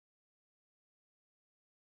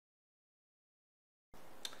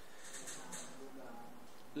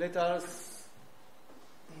let us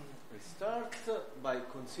start by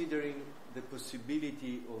considering the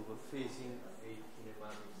possibility of phasing a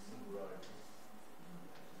kinematic singularity.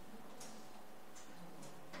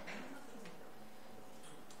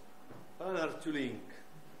 Planar to link.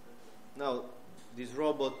 Now, this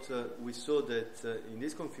robot, we saw that in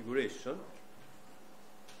this configuration,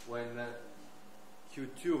 when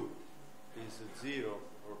Q2 is 0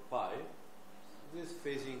 or pi, this is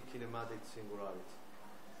phasing kinematic singularity.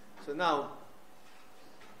 So now,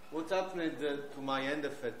 what happened to my end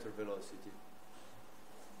effector velocity?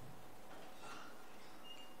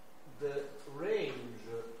 The range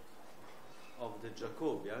of the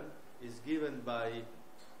Jacobian is given by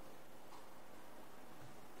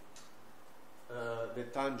the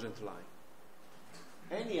tangent line.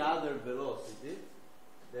 Any other velocity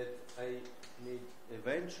that I may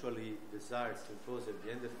eventually desire to impose at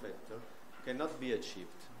the end effector cannot be achieved.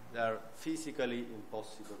 They are physically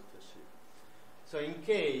impossible to achieve. So in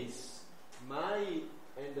case my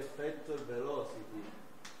end effector velocity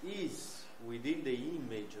is within the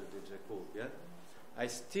image of the Jacobian, I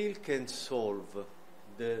still can solve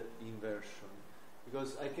the inversion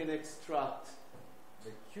because I can extract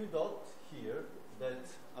the Q dot here that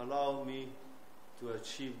allow me to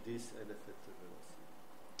achieve this end effector velocity.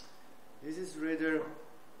 This is rather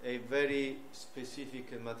a very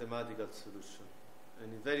specific and mathematical solution,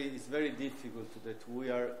 and it's very difficult that we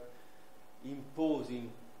are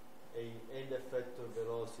imposing an end effector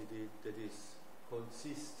velocity that is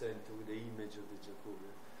consistent with the image of the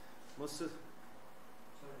Jacobian. Sorry.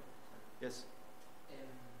 Yes.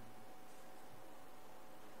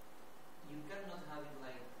 You cannot have it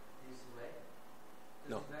like this way.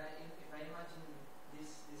 No. If I imagine this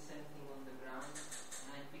same thing on the ground and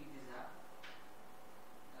I pick this up,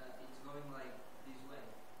 it's going like this way.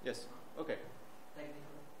 Yes. Okay.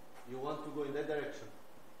 Technically. You want to go in that direction?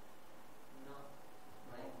 No.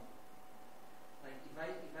 Like if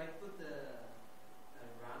I put a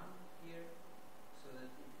run here so that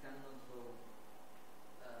it cannot go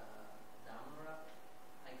down or up,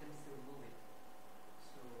 I can still move it.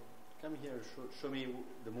 So come here. Show me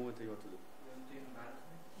the movement that you want to do. you want to embarrass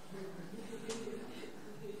me?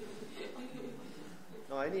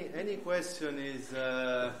 No, any question is,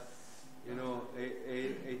 a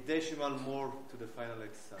decimal more to the final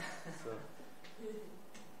exam. So.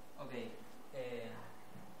 Okay.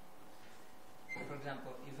 For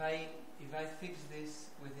example, if I fix this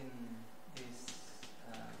within this.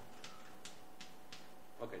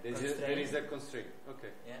 Okay, there is a constraint.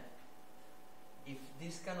 Okay. Yeah. If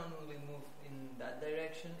this can only move in that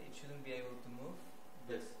direction, it shouldn't be able to move.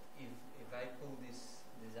 But Yes. If I pull this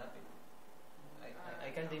up, I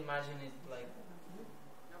can't imagine it like.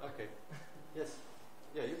 Okay. Yes.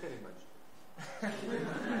 Yeah, you can imagine.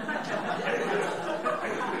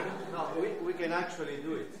 No, we can actually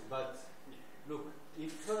do it. But look,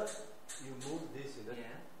 if you move this in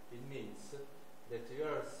that, it means that you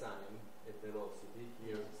are assigning a velocity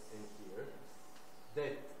here and here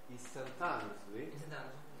that instantaneously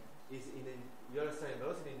you are assigning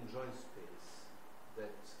velocity in joint space,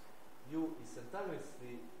 that you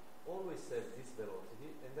instantaneously always have this velocity,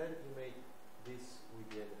 and then you make this with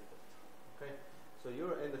the end effector. Okay? So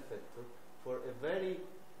your end effector for a very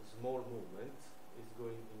small movement is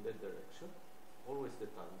going in that direction, always the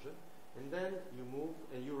tangent, and then you move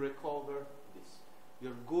and you recover this.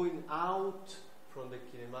 You're going out from the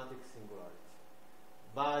kinematic singularity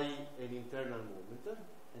by an internal movement,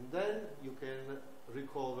 and then you can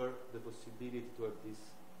recover the possibility to have this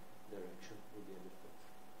direction with the end effector.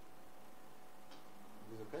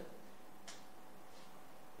 Is this okay?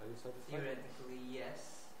 Are you satisfied? Theoretically,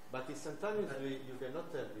 yes. But instantaneously, you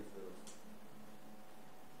cannot have this velocity.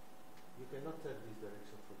 You cannot have this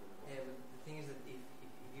direction for the velocity. Yeah, but the thing is that if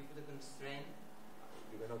you put a constraint,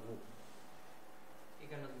 You cannot move. you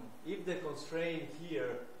cannot move. If the constraint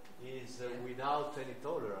here is without any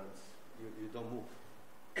tolerance, you don't move.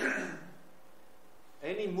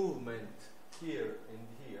 Any movement here and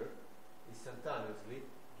here instantaneously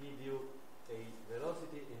give you a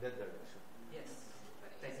velocity in that direction. Yes.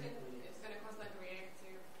 But Technically, it's going to cause like a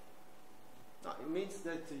reactive. No, it means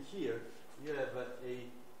that here you have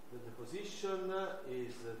the position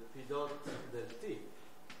is p dot del t.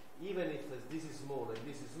 Even if this is small and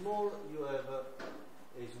this is small, you have a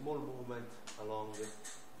small movement along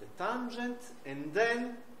the tangent, and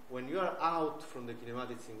then when you are out from the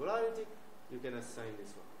kinematic singularity, you can assign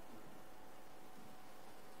this one.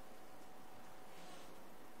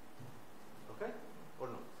 Okay? Or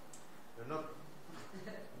not?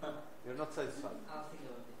 You're not satisfied? I'll think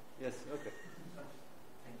about it. Yes, okay.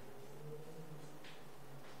 Thank you.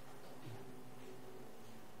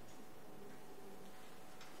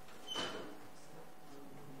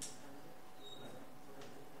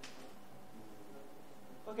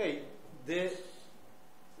 the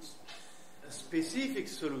specific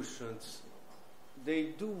solutions, they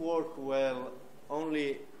do work well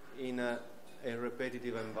only in a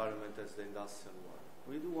repetitive environment as the industrial one.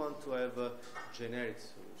 We do want to have generic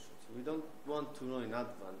solutions. We don't want to know in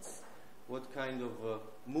advance what kind of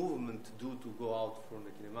movement do to go out from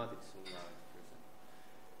the kinematics singularity,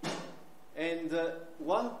 for example. And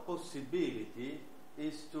one possibility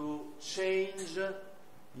is to change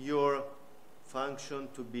your function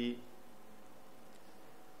to be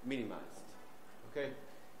minimized. Okay?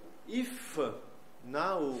 If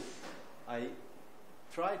now I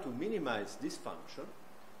try to minimize this function,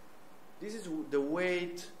 this is the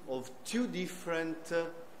weight of two different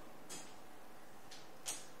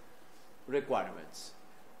requirements.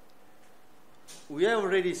 We have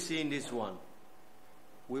already seen this one.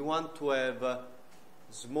 We want to have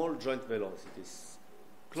small joint velocities.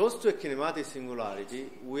 Close to a kinematic singularity,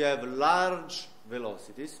 we have large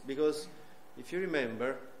velocities because, if you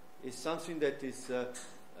remember, it's something that is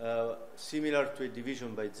similar to a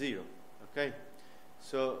division by zero. Okay?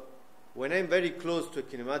 So, when I'm very close to a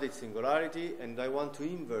kinematic singularity and I want to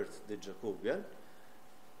invert the Jacobian,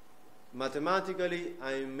 mathematically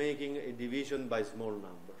I'm making a division by small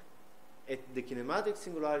number. At the kinematic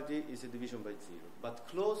singularity is a division by zero, but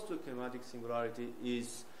close to a kinematic singularity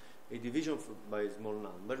is a division by a small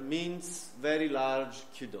number, means very large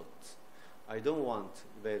q dots. I don't want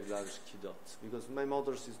very large q dots because my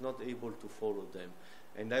motors is not able to follow them,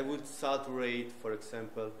 and I would saturate, for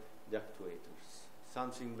example, the actuators.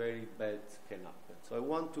 Something very bad can happen. So I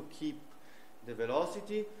want to keep the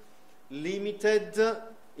velocity limited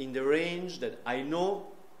in the range that I know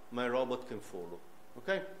my robot can follow.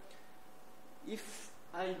 Okay? If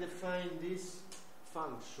I define this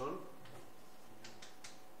function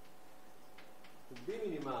to be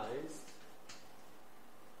minimized,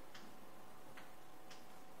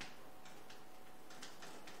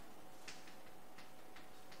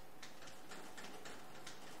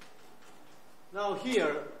 now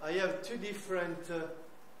here I have two different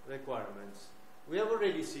requirements. We have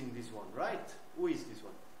already seen this one, right? Who is this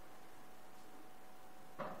one?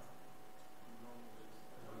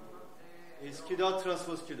 It's q dot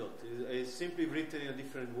transpose q dot. It's simply written in a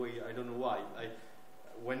different way. I don't know why.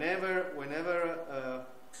 Whenever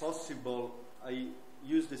possible, I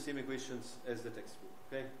use the same equations as the textbook.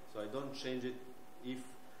 Okay, so I don't change it if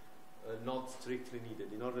not strictly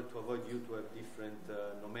needed, in order to avoid you to have different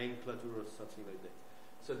nomenclature or something like that.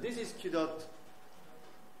 So this is q dot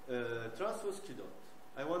transpose q dot.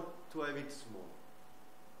 I want to have it small,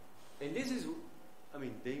 and this is,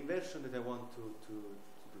 the inversion that I want to do.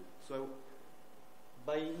 So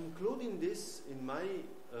by including this in my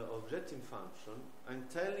objective function, I'm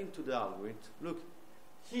telling to the algorithm, look,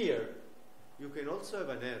 here you can also have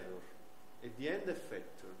an error. At the end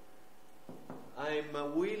effector,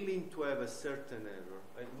 I'm willing to have a certain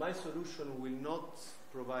error. My solution will not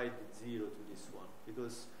provide 0 to this one,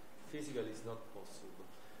 because physically it's not possible.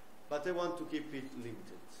 But I want to keep it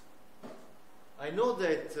limited. I know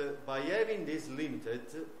that by having this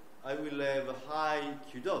limited, I will have a high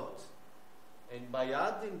q dot. And by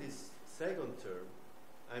adding this second term,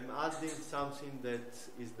 I'm adding something that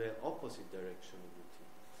is the opposite direction of the t.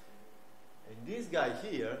 And this guy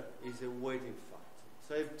here is a weighting factor.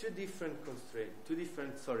 So I have two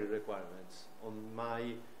different requirements on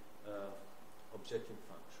my objective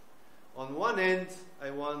function. On one end,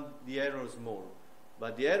 I want the error small,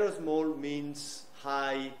 but the error small means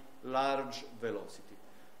large velocity.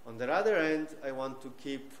 On the other end, I want to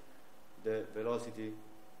keep the velocity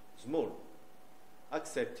small,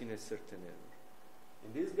 accepting a certain error.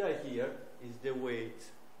 And this guy here is the weight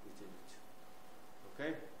within it.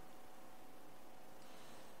 Okay?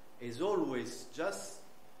 As always, just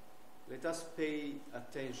let us pay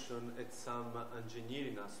attention at some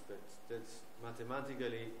engineering aspects that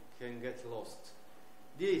mathematically can get lost.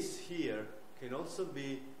 This here can also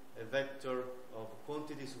be a vector of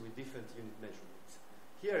quantities with different unit measurements.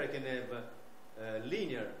 Here I can have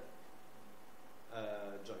linear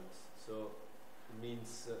joints. So it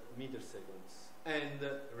means meter seconds and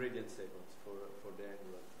radian seconds for the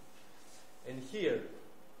angular time. And here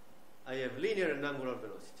I have linear and angular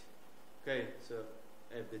velocity. Okay, so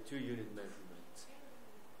I have the two unit measurements.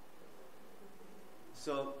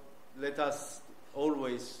 So let us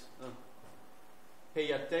always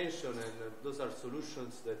pay attention, and those are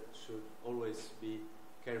solutions that should always be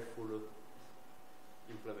carefully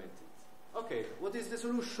implemented. Okay, what is the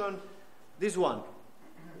solution? This one.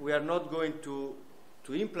 We are not going to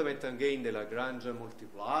implement again the Lagrange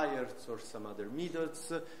multipliers or some other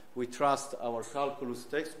methods. We trust our calculus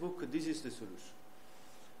textbook. This is the solution.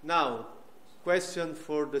 Now, Question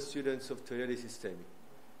for the students of Teoria dei Sistemi.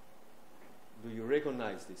 Do you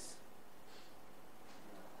recognize this?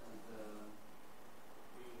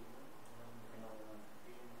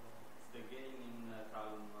 The gain in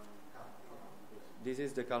Kalman. This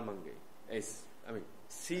is the Kalman gain.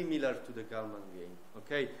 Similar to the Kalman gain.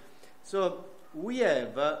 Okay, so we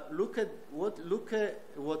have look at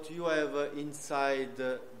what you have inside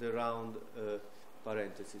the round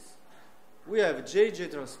parentheses. We have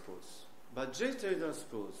JJ transpose, but JJ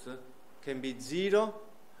transpose can be zero.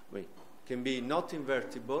 Can be not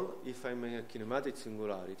invertible if I'm in a kinematic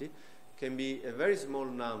singularity. Can be a very small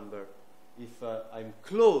number if I'm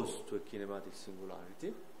close to a kinematic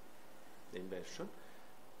singularity, the inversion.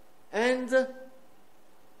 And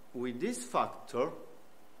with this factor,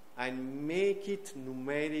 I make it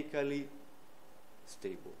numerically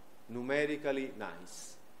stable, numerically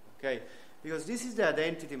nice. Okay? Because this is the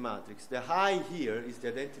identity matrix. The high here is the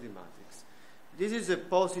identity matrix. This is a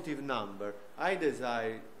positive number. I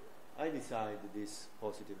decide this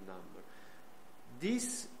positive number.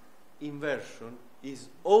 This inversion is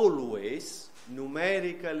always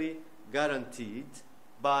numerically guaranteed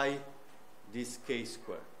by this k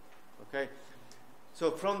squared. Okay?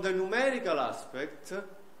 So from the numerical aspect,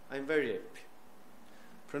 I'm very happy.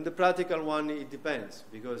 From the practical one, it depends,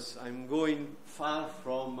 because I'm going far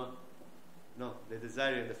from the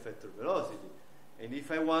desired effector velocity. And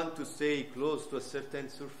if I want to stay close to a certain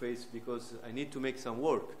surface because I need to make some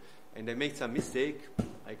work and I make some mistake,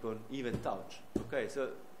 I can even touch. Okay,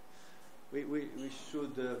 so we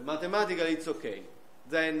should, mathematically it's okay.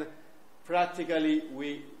 Then practically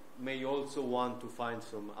we may also want to find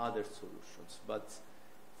some other solutions. But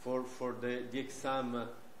for the exam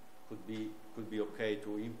could be okay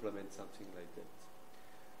to implement something like that.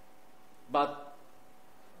 But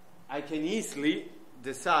I can easily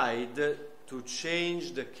decide to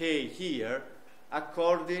change the k here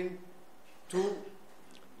according to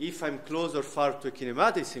if I'm close or far to a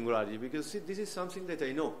kinematic singularity, because this is something that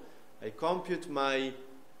I know. I compute my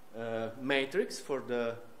matrix for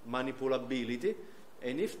the manipulability,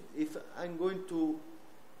 and if I'm going to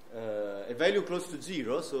a value close to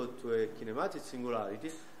zero, so to a kinematic singularity,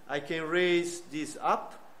 I can raise this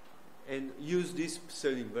up and use this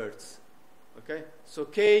pseudo-inverts. Okay? So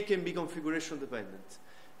k can be configuration dependent,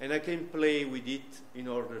 and I can play with it in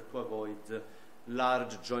order to avoid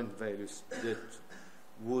large joint values that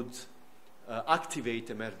would activate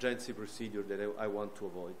emergency procedure that I want to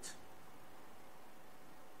avoid.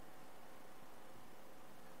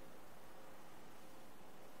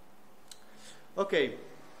 Okay,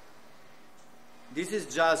 this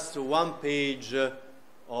is just one page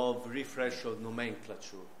of refresh of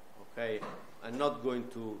nomenclature. Okay, I'm not going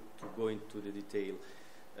to go into the detail.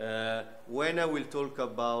 When I will talk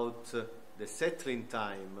about the settling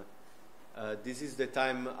time, this is the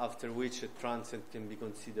time after which a transient can be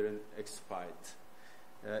considered expired.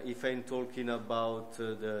 If I'm talking about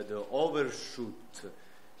the overshoot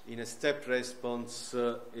in a step response,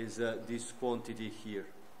 is this quantity here.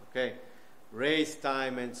 Okay, raise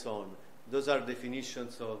time and so on. Those are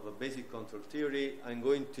definitions of basic control theory. I'm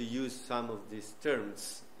going to use some of these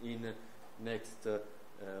terms in next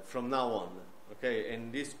from now on. Okay,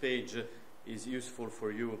 and this page is useful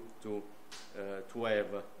for you to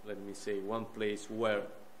have, let me say, one place where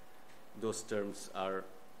those terms are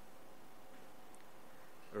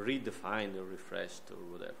redefined or refreshed or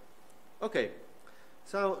whatever. Okay,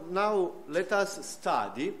 so now let us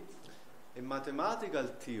study a mathematical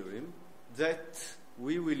theorem that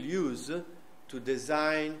we will use to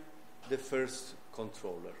design the first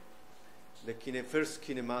controller, the first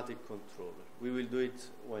kinematic controller. We will do it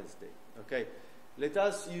Wednesday. Okay, let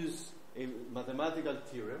us use a mathematical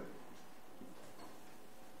theorem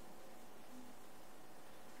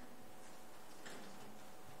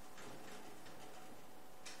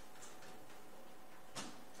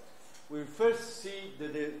we'll first see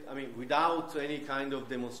without any kind of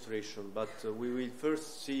demonstration, but we will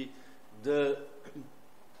first see the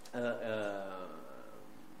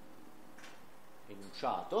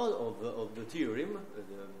enunciato of the theorem,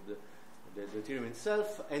 the theorem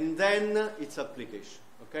itself, and then its application.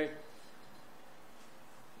 Okay?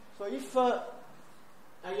 So if I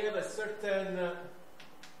have a certain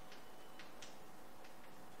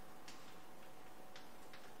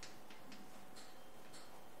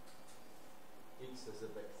x as a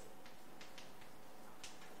vector,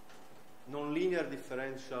 nonlinear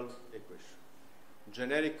differential equation,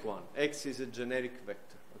 generic one, x is a generic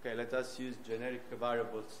vector. Okay, let us use generic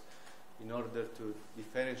variables in order to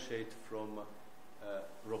differentiate from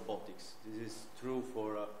robotics. This is true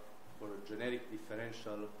for generic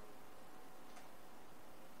differential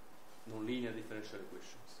nonlinear differential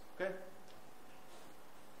equations. Okay?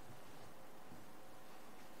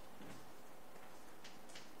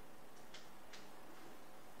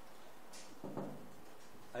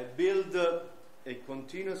 I build a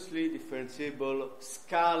continuously differentiable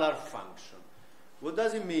scalar function. What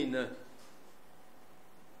does it mean?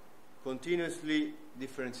 Continuously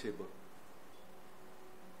differentiable. We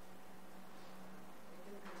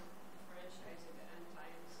can differentiate it n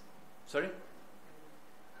times. Sorry?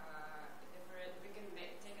 We can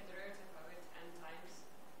take a derivative of it n times.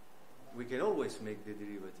 We can always make the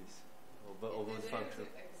derivatives of a function. The derivative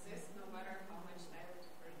exists no matter how much time we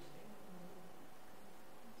differentiate.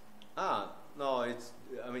 No,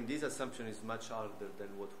 this assumption is much harder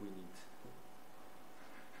than what we need.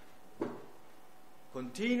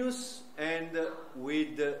 Continuous and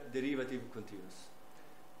with derivative continuous.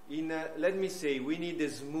 Let me say, we need a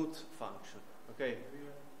smooth function. Okay?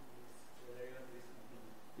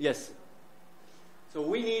 Yes. So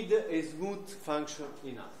we need a smooth function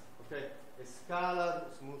in us. Okay? A scalar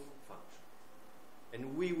smooth function.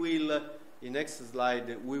 And we will, in next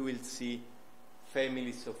slide, we will see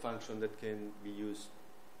families of functions that can be used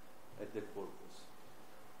at that purpose.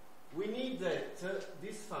 We need that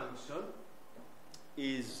this function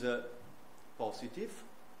is positive.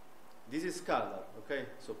 This is scalar, okay?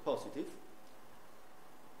 So positive.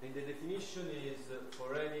 And the definition is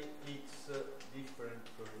for any x different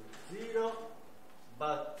from 0,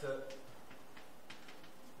 but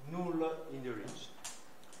null in the region.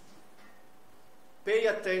 Pay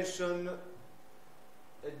attention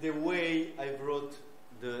at the way I wrote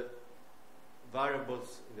the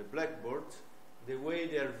variables in the blackboard, the way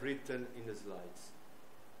they are written in the slides.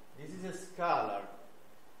 This is a scalar.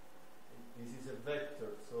 This is a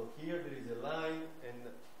vector. So here there is a line, and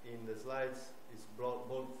in the slides is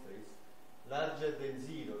boldface, larger than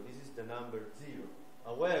 0. This is the number 0.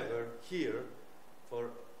 However, here,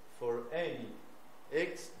 for any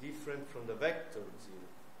x different from the vector 0.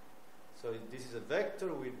 So this is a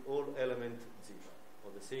vector with all element 0,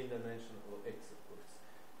 or the same dimension of x, of course.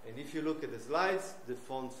 And if you look at the slides, the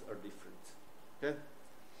fonts are different. Okay?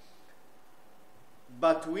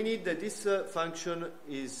 But we need that this function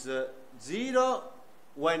is 0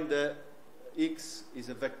 when the x is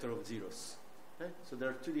a vector of zeros. Okay? So there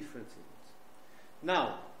are two different things.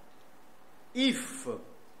 Now, if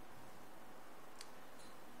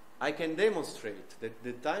I can demonstrate that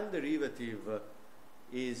the time derivative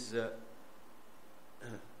is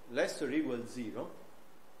less or equal to 0,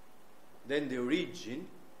 then the origin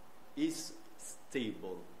is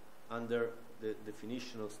stable under the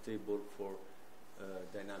definition of stable for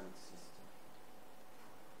dynamic system.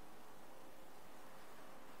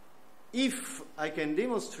 If I can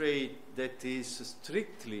demonstrate that is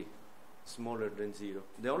strictly smaller than 0,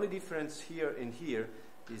 the only difference here and here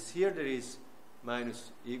is here there is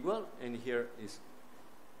minus equal, and here is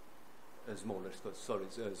smaller. Sorry,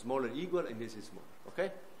 smaller equal, and this is smaller.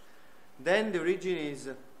 Okay? Then the origin is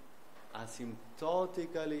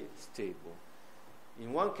asymptotically stable.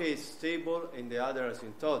 In one case stable, in the other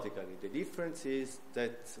asymptotically. The difference is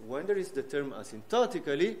that when there is the term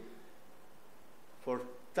asymptotically, for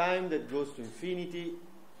time that goes to infinity,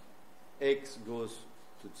 x goes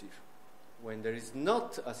to 0. When there is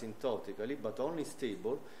not asymptotically, but only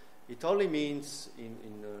stable, it only means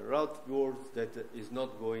in route words that is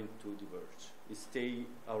not going to diverge. It stays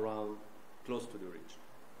around close to the origin.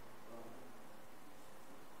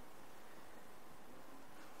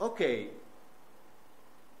 Okay.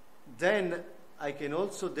 Then I can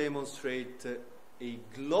also demonstrate a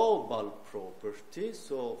global property.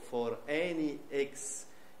 So for any x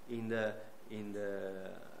in the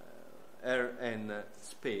Rn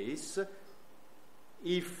space,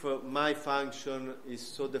 if my function is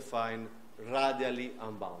so defined radially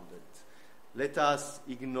unbounded. Let us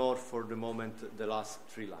ignore for the moment the last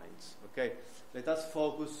 3 lines. Okay? Let us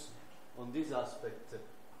focus on this aspect.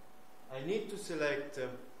 I need to select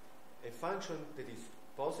a function that is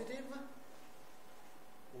positive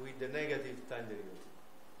with the negative time derivative.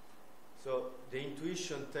 So the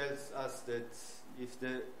intuition tells us that if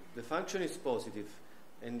the function is positive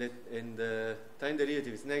and the time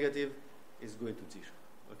derivative is negative, it's going to 0.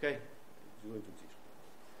 Okay? It's going to 0.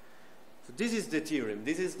 So this is the theorem.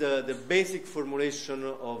 This is the basic formulation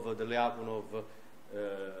of the Lyapunov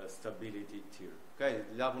stability theorem. Okay?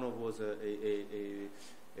 Lyapunov was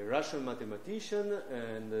a Russian mathematician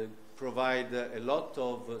and provide a lot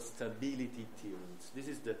of stability theorems. This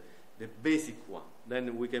is the basic one.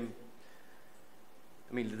 Then we can,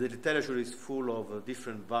 the literature is full of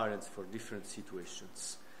different variants for different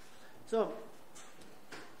situations. So,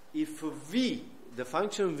 if V, the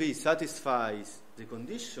function V, satisfies the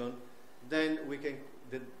condition, then we can,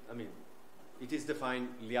 it is defined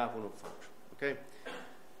Lyapunov function. Okay?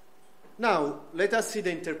 Now, let us see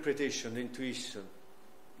the interpretation, the intuition.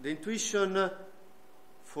 The intuition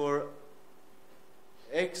for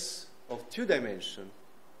x of 2 dimensions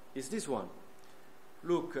is this one.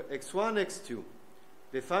 Look, x1, x2.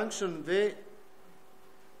 The function v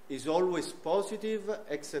is always positive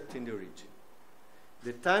except in the origin.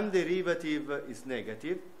 The time derivative is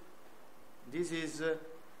negative. This is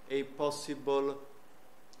a possible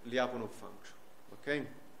Lyapunov function. Okay?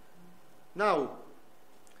 Now,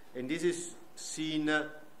 and this is seen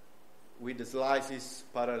with the slices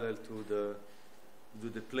parallel to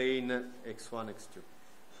the plane x1, x2.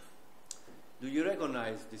 Do you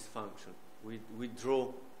recognize this function? We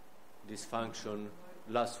drew this function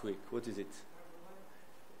last week. What is it?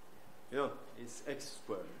 It's x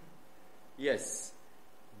squared. Yes.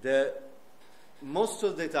 Most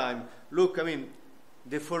of the time, look,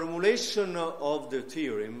 the formulation of the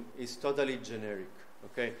theorem is totally generic.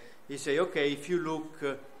 Okay? You say, okay, if you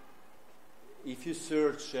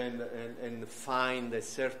search and find a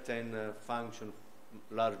certain function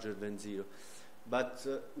larger than 0, but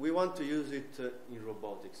we want to use it in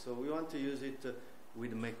robotics. So we want to use it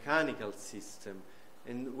with mechanical system,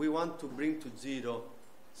 and we want to bring to 0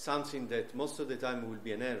 something that most of the time will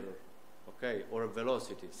be an error, okay, or a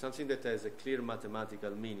velocity, something that has a clear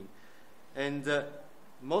mathematical meaning. And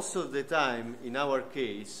most of the time, in our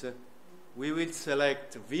case, we will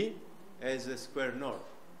select v as a square norm.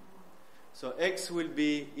 So x will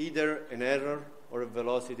be either an error or a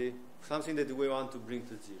velocity, something that we want to bring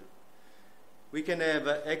to 0. We can have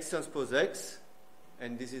x transpose x,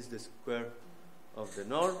 and this is the square of the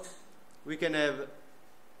norm. We can have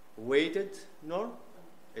weighted norm,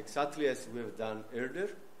 exactly as we have done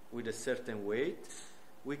earlier, with a certain weight.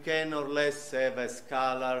 We can or less have a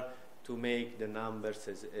scalar to make the numbers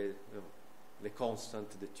as the constant,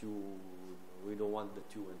 the 2, we don't want the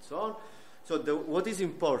 2, and so on. So what is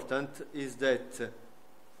important is that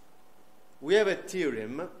we have a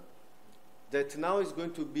theorem that now is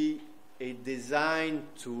going to be a design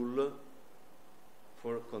tool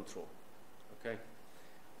for control. Okay?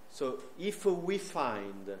 So if we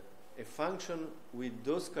find a function with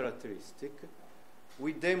those characteristics,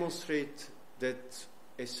 we demonstrate that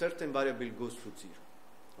a certain variable goes to 0.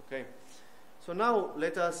 Okay? So now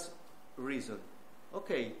let us reason.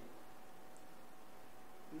 Okay,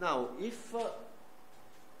 now if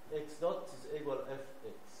x dot is equal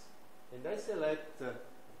fx, and I select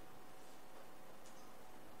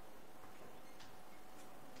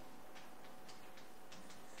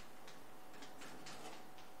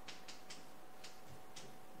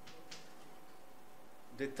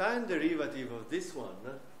the time derivative of this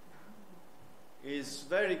one is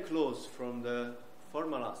very close from the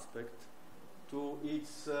formal aspect to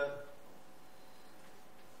its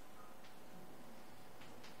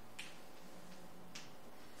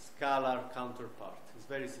scalar counterpart. It's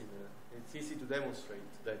very similar. It's easy to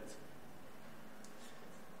demonstrate that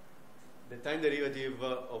the time derivative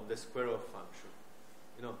of the square of a function,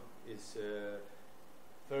 is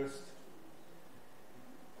first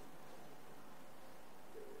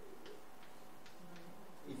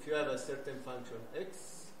if you have a certain function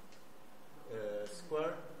x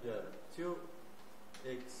square, you have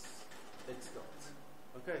 2x dot.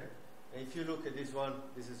 Okay? And if you look at this one,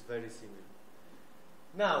 this is very similar.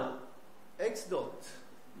 Now, x dot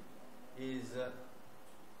is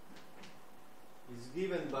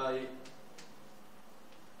given by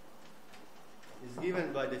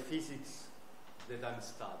the physics that I'm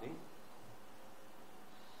studying.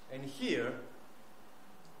 And here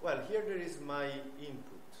there is my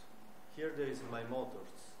input. Here there is my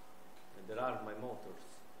motors. And there are my motors.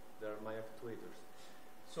 There are my actuators.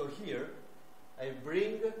 So here I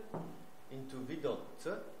bring into v dot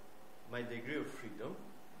my degree of freedom,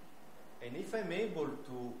 and if I'm able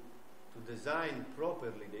to design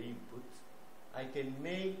properly the input, I can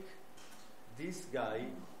make this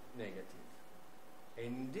guy negative. And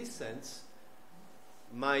in this sense,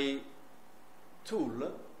 my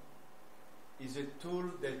tool is a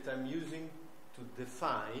tool that I'm using to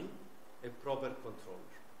define a proper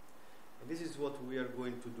controller. And this is what we are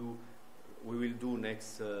going to do. We will do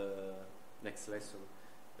next lesson,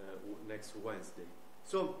 next Wednesday.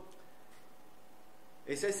 So,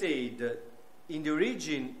 as I said, in the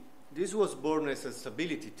origin, this was born as a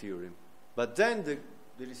stability theorem. But then the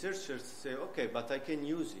researchers say, okay, but I can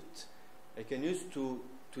use it. I can use to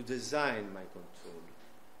design my control.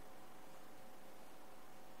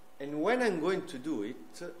 And when I'm going to do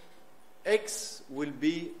it, x will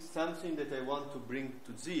be something that I want to bring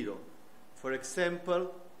to 0. For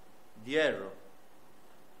example, the error.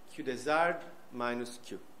 q desired minus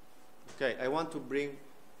q. Okay, I want to bring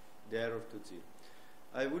the error to 0.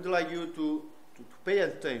 I would like you to pay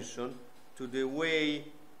attention to the way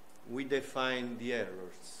we define the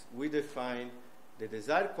errors. We define the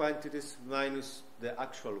desired quantities minus the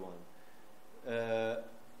actual one. A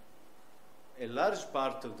large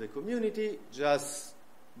part of the community just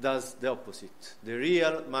does the opposite, the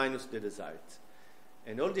real minus the desired.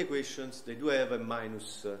 And all the equations, they do have a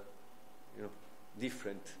minus,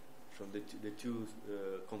 different from the two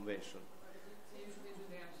convention. They usually do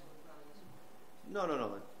the absolute values.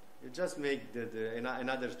 No. You just make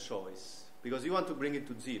another choice because you want to bring it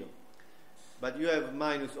to 0. But you have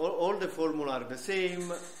minus, all the formula are the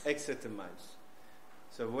same except a minus.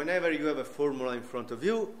 So whenever you have a formula in front of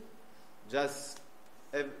you, just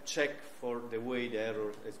check for the way the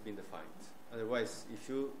error has been defined. Otherwise, if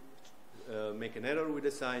you make an error with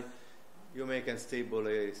a sign, you make a stable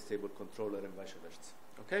controller and vice versa.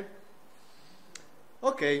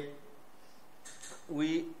 Okay,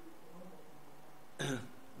 we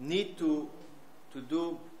need to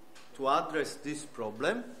address this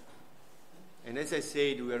problem, and as I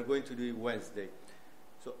said, we are going to do it Wednesday.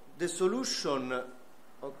 So the solution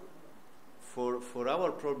for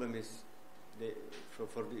our problem is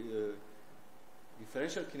for the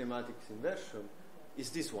differential kinematics inversion is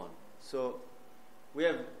this one. So we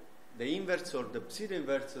have the inverse or the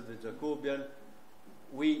pseudo-inverse of the Jacobian.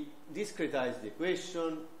 We discretize the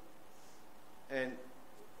equation and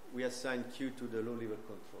we assign Q to the low-level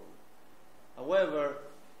controller. However,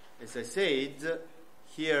 as I said,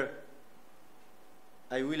 here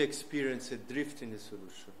I will experience a drift in the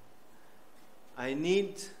solution. I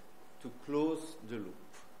need to close the loop.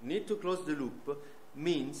 Need to close the loop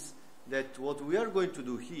means that what we are going to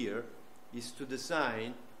do here is to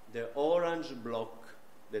design the orange block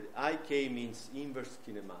that IK means inverse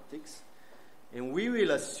kinematics, and we will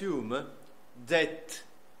assume that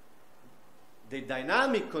the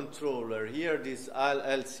dynamic controller, here this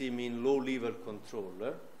LC mean low level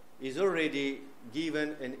controller, is already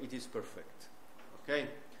given and it is perfect. Okay?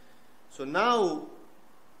 So now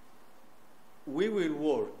we will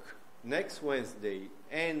work next Wednesday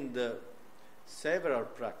and several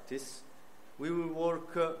practice. We will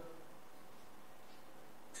work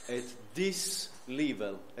at this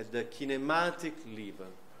level, at the kinematic level.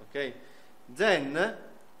 Okay? Then,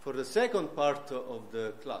 for the second part of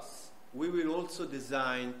the class, we will also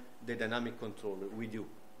design the dynamic controller with you,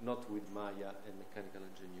 not with Maya and mechanical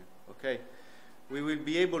engineer. Okay? We will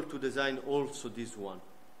be able to design also this one.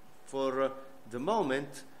 For the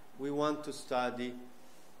moment, we want to study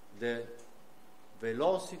the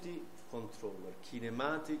velocity controller,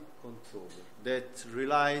 kinematic controller, that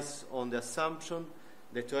relies on the assumption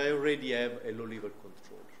that I already have a low-level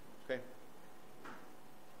controller. Okay?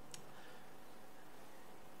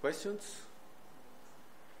 Questions?